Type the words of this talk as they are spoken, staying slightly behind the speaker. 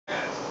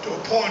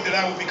point that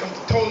I would become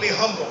totally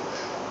humble.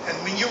 And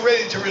when you're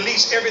ready to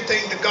release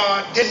everything to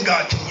God, then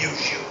God can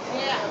use you.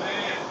 Yeah.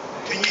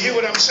 Can you hear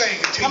what I'm saying?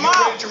 Until you're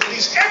ready to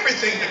release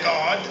everything to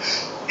God,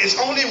 it's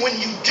only when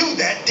you do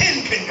that,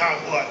 then can God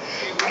what?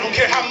 I don't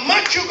care how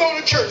much you go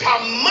to church,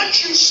 how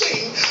much you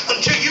sing,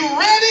 until you're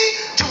ready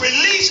to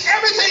release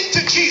everything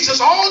to Jesus,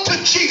 all to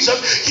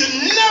Jesus, you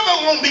never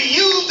won't be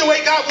used the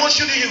way God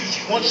wants you to use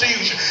you, wants to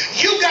use you.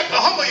 You got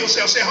to humble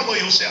yourself. Say, humble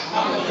yourself.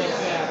 Humble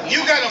yourself.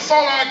 You got to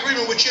fall out of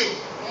agreement with you.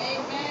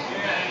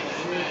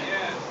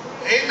 Amen.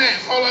 Amen.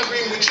 Fall out of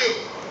agreement with you.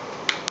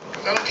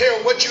 I don't care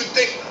what you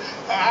think,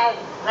 how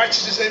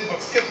righteousness is,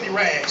 but filthy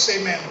rags.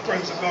 Amen. The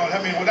presence of God.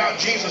 I mean, without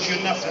Jesus,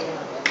 you're nothing.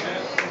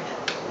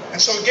 And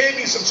so it gave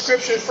me some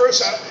scripture.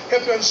 First, I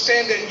helped you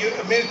understand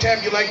that many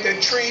times you like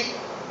that tree,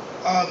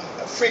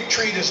 a fig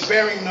tree that's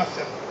bearing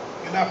nothing.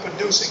 You're not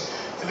producing.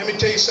 And let me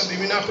tell you something.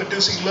 If you're not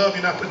producing love,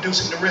 you're not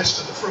producing the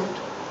rest of the fruit.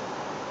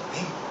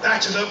 He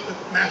backs it up with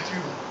Matthew,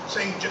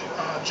 St.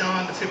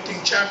 John, the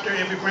 15th chapter.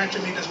 Every branch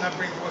of me does not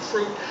bring forth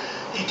fruit,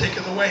 he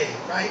taketh away,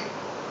 right?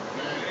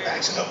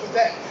 Backs it up with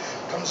that.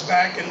 Comes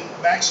back and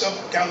backs up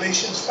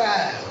Galatians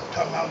 5,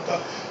 talking about the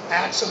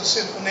acts of the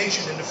sinful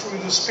nature and the fruit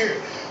of the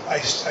Spirit. I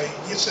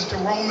gets into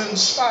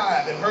Romans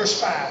 5 and verse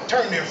 5.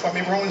 Turn there for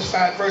me, Romans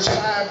 5, verse 5.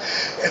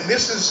 And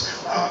this is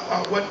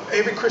what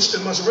every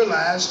Christian must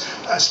realize,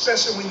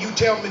 especially when you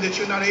tell me that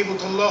you're not able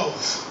to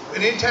love.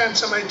 And anytime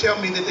somebody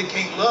tells me that they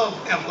can't love,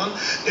 Evelyn,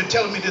 they're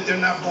telling me that they're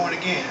not born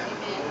again.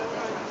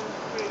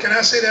 Can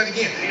I say that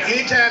again? Yeah.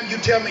 Anytime you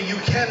tell me you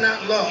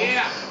cannot love,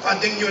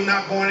 then you're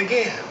not born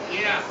again.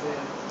 Yeah.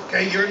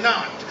 Okay, you're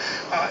not.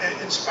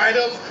 In spite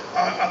of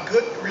a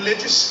good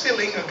religious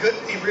feeling, a good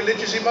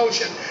religious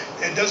emotion,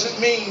 it doesn't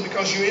mean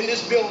because you're in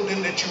this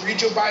building that you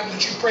read your Bible,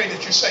 that you pray,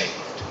 that you're saved.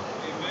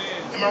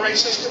 Amen. Am I right,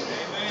 sister?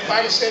 Amen. The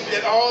Bible said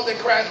that all that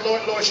cries,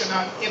 Lord, Lord, shall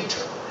not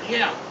enter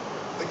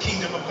the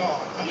kingdom of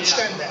God.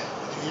 Understand that.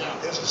 Yeah.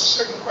 There's a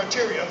certain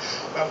criteria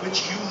by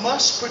which you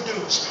must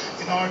produce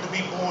in order to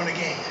be born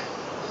again.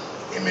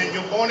 Amen.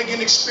 Your born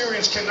again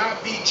experience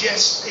cannot be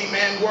just,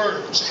 amen,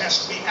 words. It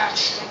has to be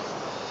action.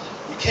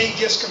 You can't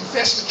just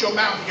confess with your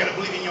mouth. You got to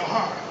believe in your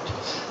heart.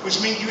 Which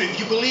means if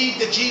you believe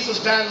that Jesus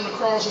died on the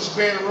cross, was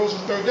buried, and rose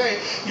on the third day,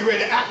 you're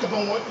ready to act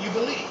upon what you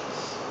believe.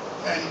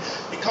 And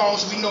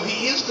because we know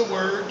he is the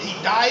Word, he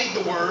died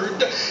the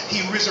Word,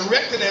 he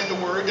resurrected as the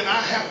Word, and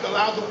I have to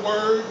allow the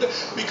Word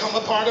become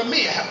a part of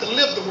me. I have to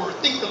live the Word,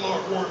 think the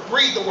Lord Word,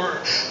 breathe the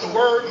Word. The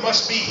Word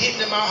must be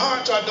hidden in my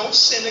heart so I don't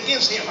sin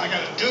against him. I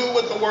got to do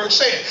what the Word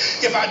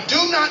says. If I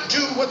do not do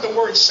what the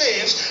Word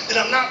says,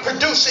 then I'm not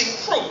producing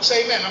fruits.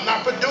 Amen. I'm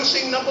not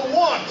producing, number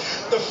one,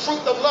 the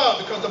fruit of love,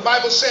 because the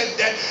Bible said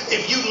that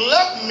if you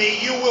love me,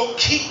 you will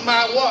keep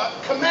my what?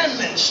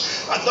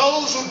 Commandments.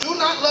 Those who do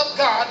not love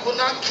God will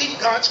not keep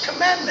God's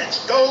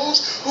commandments.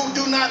 Those who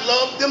do not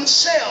love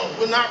themselves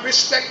will not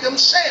respect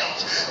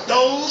themselves.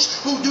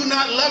 Those who do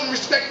not love and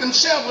respect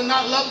themselves will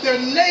not love their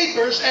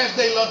neighbors as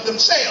they love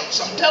themselves.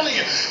 I'm telling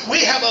you,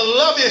 we have a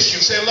love issue.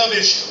 Say a love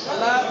issue. A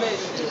love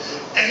issue.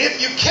 And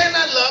if you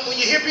cannot love, when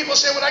you hear people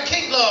say, well, I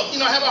can't love,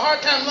 I have a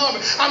hard time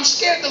loving, I'm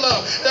scared to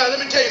love. Let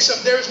me tell you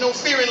something, there is no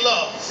fear in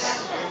love.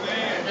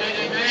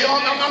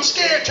 I'm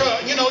scared to,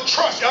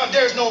 trust.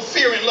 There's no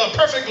fear in love.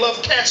 Perfect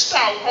love casts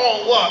out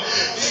all what?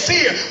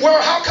 Fear.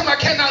 Well, how come I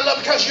cannot love?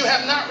 Because you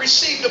have not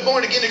received the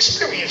born again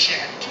experience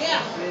yet.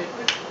 Yeah.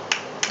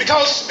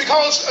 Because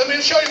let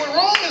me show you what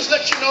Romans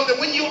lets you know that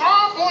when you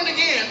are born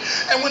again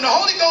and when the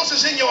Holy Ghost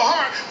is in your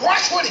heart,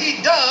 watch what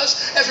he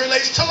does as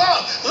relates to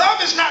love.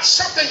 Love is not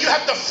something you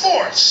have to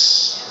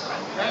force.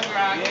 That's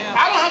right. Yeah.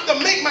 I don't have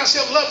to make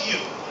myself love you.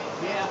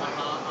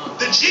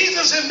 The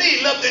Jesus in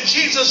me love the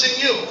Jesus in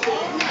you.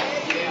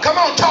 Come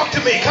on, talk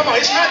to me. Come on,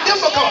 it's not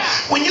difficult.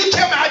 When you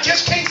tell me I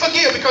just can't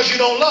forgive because you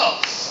don't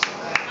love.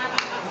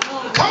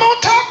 Come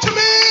on, talk to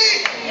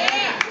me.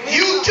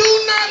 You do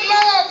not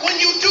love when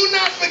you do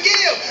not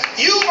forgive.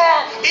 You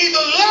are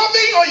either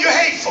loving or you're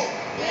hateful.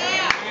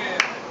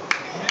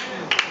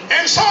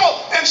 And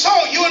so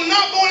you are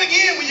not born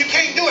again when you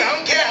can't do it. I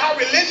don't care how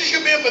religious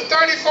you've been for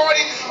 30,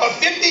 40, or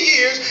 50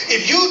 years.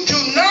 If you do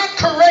not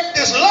correct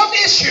this love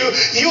issue,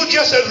 you're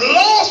just as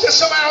lost as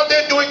somebody out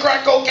there doing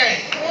crack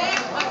cocaine.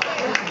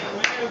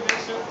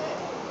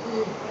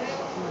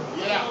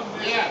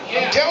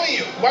 I'm telling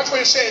you. Watch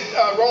what it said,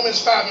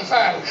 Romans 5 and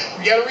 5.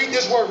 You got to read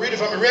this word. Read it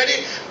for me.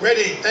 Ready?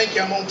 Ready. Thank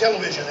you. I'm on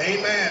television.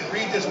 Amen.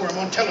 Read this word. I'm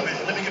on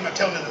television. Let me get my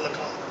television to look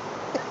on.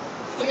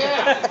 I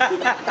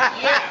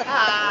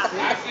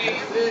see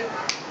it.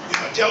 Get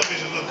my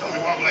television look on me.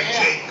 Walk like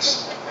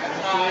Jakes.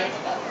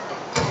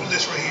 Hold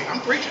this right here.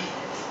 I'm preaching.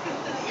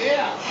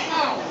 Yeah.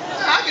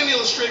 I can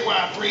illustrate why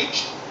I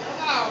preach.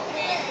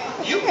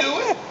 You do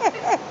it.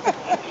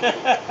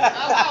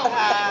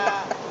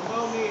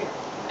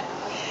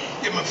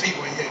 Get my feet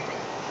where you hate, brother.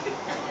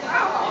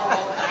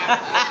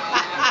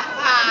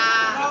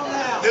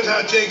 This is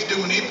how Jakes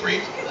do when he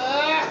preach.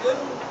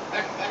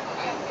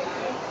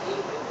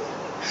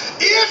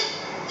 If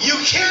you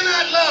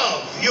cannot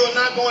love, you are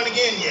not born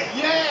again yet.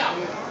 Yeah.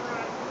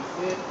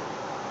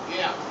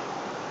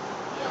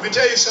 Let me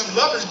tell you something.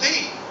 Love is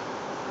deep.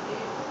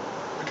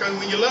 Because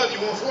when you love,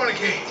 you won't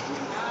fornicate.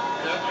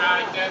 That's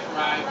right. That's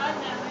right.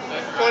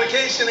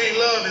 Fornication ain't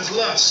love, it's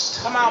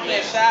lust. Come on,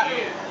 Bishop.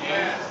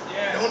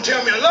 Don't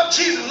tell me I love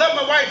Jesus, love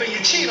my wife, and you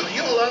cheat on her.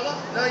 You don't love her.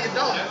 No, you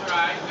don't. That's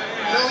right.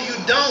 No, you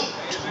don't.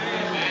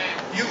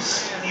 You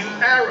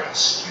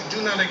eros. You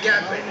do not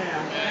agape.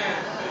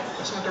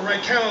 That's not the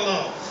right kind of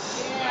love.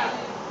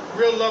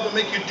 Real love will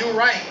make you do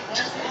right.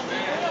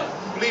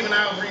 I believe in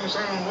our dream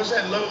song. What's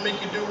that? Love will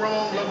make you do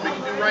wrong. Love will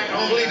make you do right. I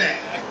don't believe that.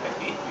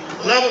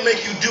 Love will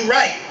make you do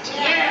right.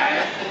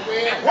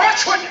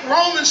 Watch what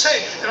Romans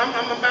say. And I'm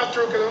about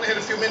through because I only had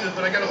a few minutes,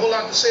 but I got a whole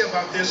lot to say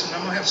about this, and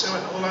I'm going to have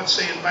a whole lot to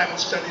say in Bible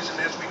studies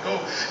and as we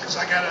go, because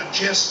I got to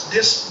adjust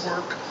this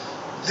work,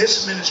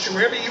 this ministry.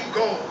 Wherever you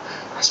go,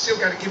 I still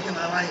got to give you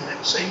an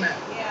alignment. Say amen.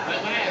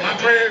 My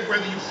prayer,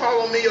 whether you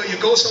follow me or you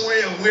go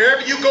somewhere, or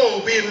wherever you go,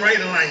 be in right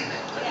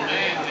alignment.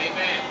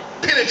 Amen.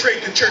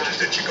 Penetrate the churches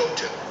that you go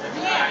to.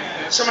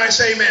 Somebody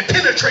say amen.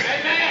 Penetrate.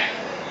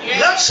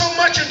 Love so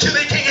much until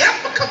they can't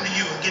help but come to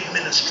you and get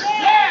ministry.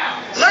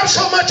 Love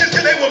so much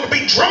until they will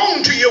be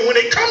drawn to you. When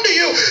they come to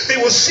you, they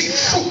will see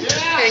fruit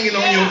hanging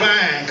on your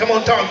vine. Come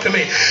on, talk to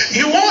me.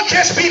 You won't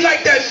just be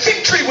like that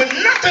fig tree with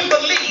nothing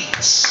but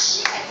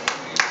leaves.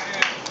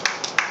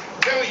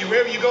 I'm telling you,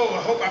 wherever you go,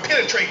 I hope I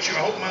penetrate you.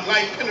 I hope my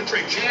life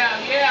penetrates you.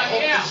 I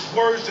hope these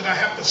words that I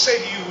have to say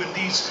to you in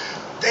these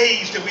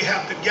days that we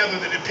have together,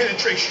 that it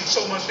penetrates you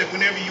so much that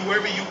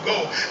wherever you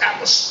go,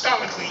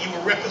 apostolically, you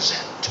will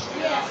represent.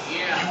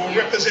 You will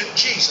represent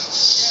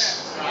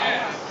Jesus.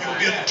 You will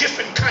be a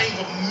different kind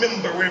of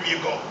member wherever you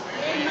go.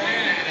 You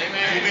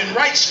will be in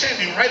right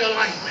standing, right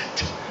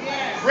alignment,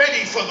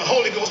 ready for the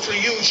Holy Ghost to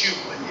use you.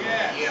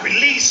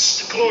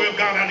 Release the glory of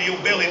God out of your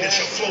belly that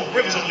shall flow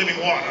rivers of living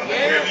water.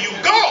 Wherever you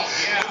go,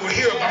 you will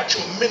hear about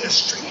your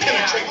ministry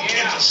penetrating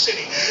Kansas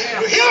City.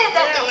 You'll hear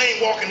about the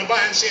lame walking, the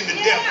blind seeing, the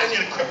deaf, and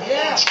the crippled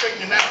walking,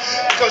 straightening out.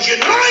 Because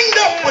you're lined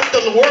up with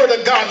the word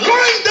of God,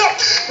 lined up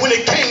when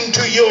it came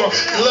to your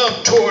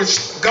love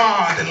towards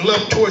God and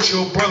love towards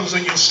your brothers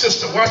and your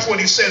sister. Watch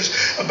what he says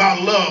about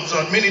love.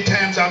 Many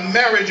times our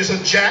marriages are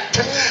jacked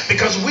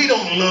because we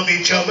don't love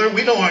each other.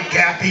 We don't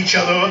agape each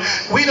other.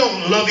 We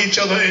don't love each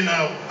other in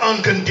an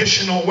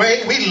unconditional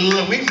way. We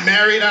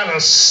married out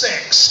of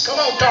sex. Come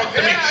on, talk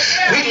to me.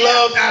 We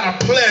loved out of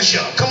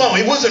pleasure. Come on,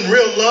 it wasn't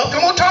real love.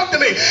 Come on, talk to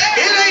me.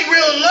 It ain't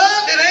real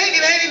love. It ain't.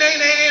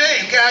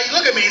 Okay,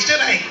 look at me. It still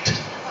ain't.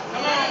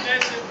 Come on,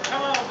 Bishop.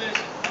 Come on,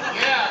 Bishop. Come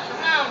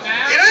on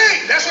now. It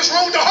ain't. That's what's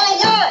wrong with the whole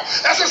world.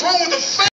 That's what's wrong with the